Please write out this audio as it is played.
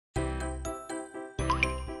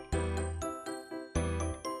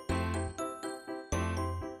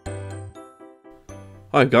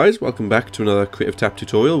Hi guys, welcome back to another Creative Tap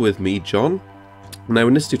tutorial with me, John. Now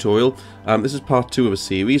in this tutorial, this is part 2 of a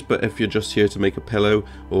series, but if you're just here to make a pillow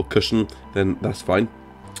or cushion, then that's fine.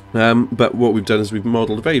 But what we've done is we've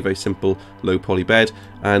modelled a very simple low poly bed,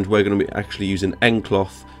 and we're going to be actually using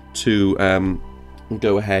nCloth to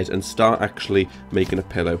go ahead and start actually making a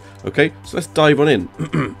pillow. Okay, so let's dive on in.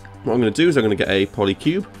 What I'm going to do is I'm going to get a poly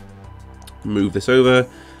cube, move this over,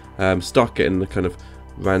 start getting the kind of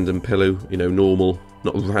random pillow, you know, normal,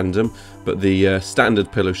 not random, but the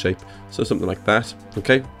standard pillow shape, so something like that.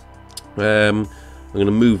 Okay, I'm going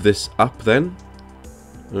to move this up then.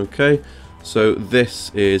 Okay, so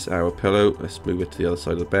this is our pillow. Let's move it to the other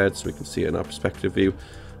side of the bed so we can see it in our perspective view.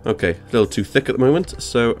 Okay, a little too thick at the moment,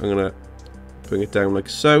 so I'm going to bring it down like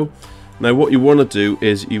so. Now what you want to do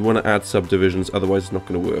is you want to add subdivisions, otherwise it's not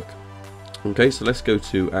going to work. Okay, so let's go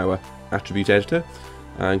to our attribute editor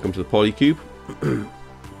and come to the polycube.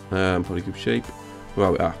 Polycube shape.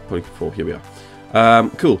 Well, polycube 4, here we are.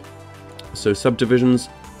 Cool. So subdivisions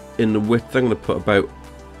in the width, I'm going to put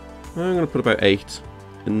about 8.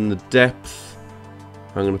 In the depth,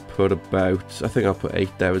 I'm going to put about, I think I'll put 8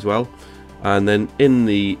 there as well. And then in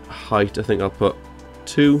the height, I think I'll put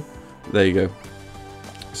 2. There you go.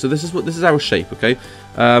 So this is our shape, okay?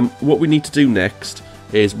 What we need to do next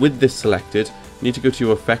is, with this selected, you need to go to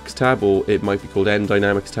your effects tab, or it might be called N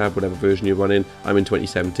Dynamics tab, whatever version you're running. I'm in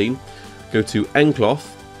 2017. Go to nCloth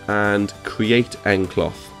and create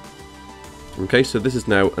nCloth. Okay, so this is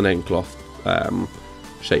now an nCloth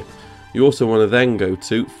shape. You also want to then go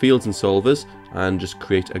to fields and solvers and just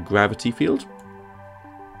create a gravity field.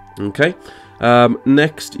 Okay,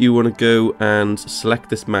 next you want to go and select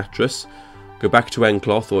this mattress, go back to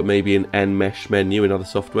nCloth, or it may be an nMesh menu in other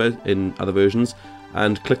software, in other versions,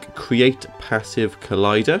 and click create passive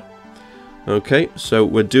collider. Okay, so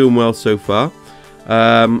we're doing well so far.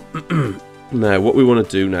 Now what we want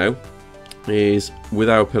to do now is, with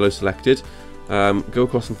our pillow selected, go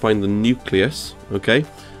across and find the nucleus. Okay,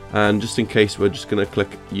 and just in case, we're just going to click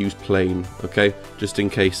use plane. Okay, just in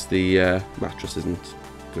case the mattress isn't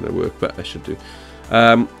going to work, but I should do.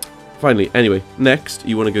 Finally, anyway, next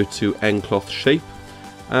you want to go to nCloth shape,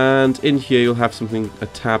 and in here you'll have a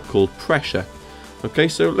tab called pressure. Okay,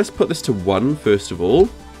 so let's put this to 1 first of all.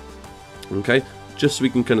 Okay, just so we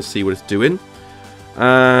can kind of see what it's doing.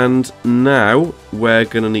 And now we're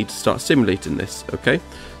going to need to start simulating this. Okay,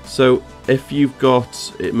 so if you've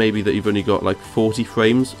got, it may be that you've only got like 40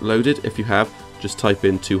 frames loaded. If you have, just type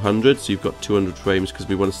in 200, so you've got 200 frames, because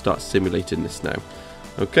we want to start simulating this now.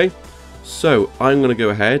 Okay, so I'm going to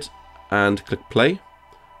go ahead and click play,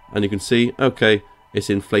 and you can see, okay, it's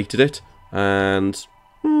inflated it, and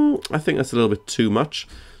I think that's a little bit too much,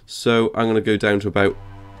 so I'm going to go down to about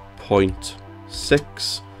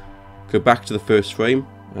 0.6, go back to the first frame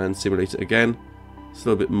and simulate it again. It's a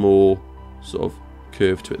little bit more sort of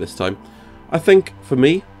curved to it this time. I think for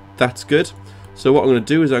me that's good. So what I'm going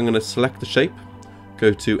to do is I'm going to select the shape,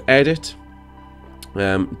 go to edit,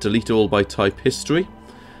 delete all by type history.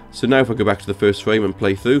 So now if I go back to the first frame and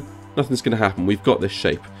play through, nothing's going to happen. We've got this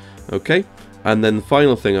shape. Okay, and then the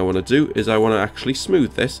final thing I want to do is I want to actually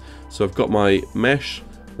smooth this. So I've got my mesh.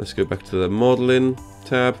 Let's go back to the modeling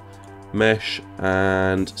tab, mesh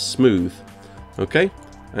and smooth. Okay,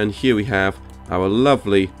 and here we have our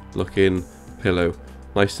lovely looking pillow,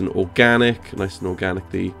 nice and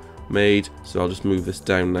organically made. So I'll just move this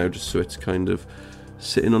down now, just so it's kind of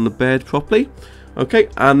sitting on the bed properly. Okay,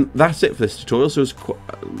 and that's it for this tutorial. So it was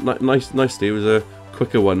quite nicely, it was a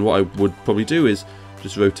quicker one. What I would probably do is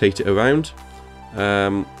just rotate it around.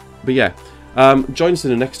 But yeah, join us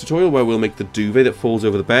in the next tutorial where we'll make the duvet that falls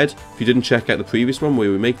over the bed. If you didn't check out the previous one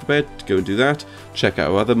where we make the bed, go and do that. Check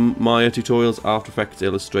out our other Maya tutorials, After Effects,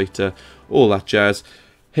 Illustrator, all that jazz.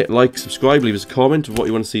 Hit like, subscribe, leave us a comment of what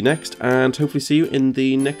you want to see next, and hopefully see you in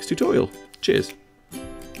the next tutorial. Cheers.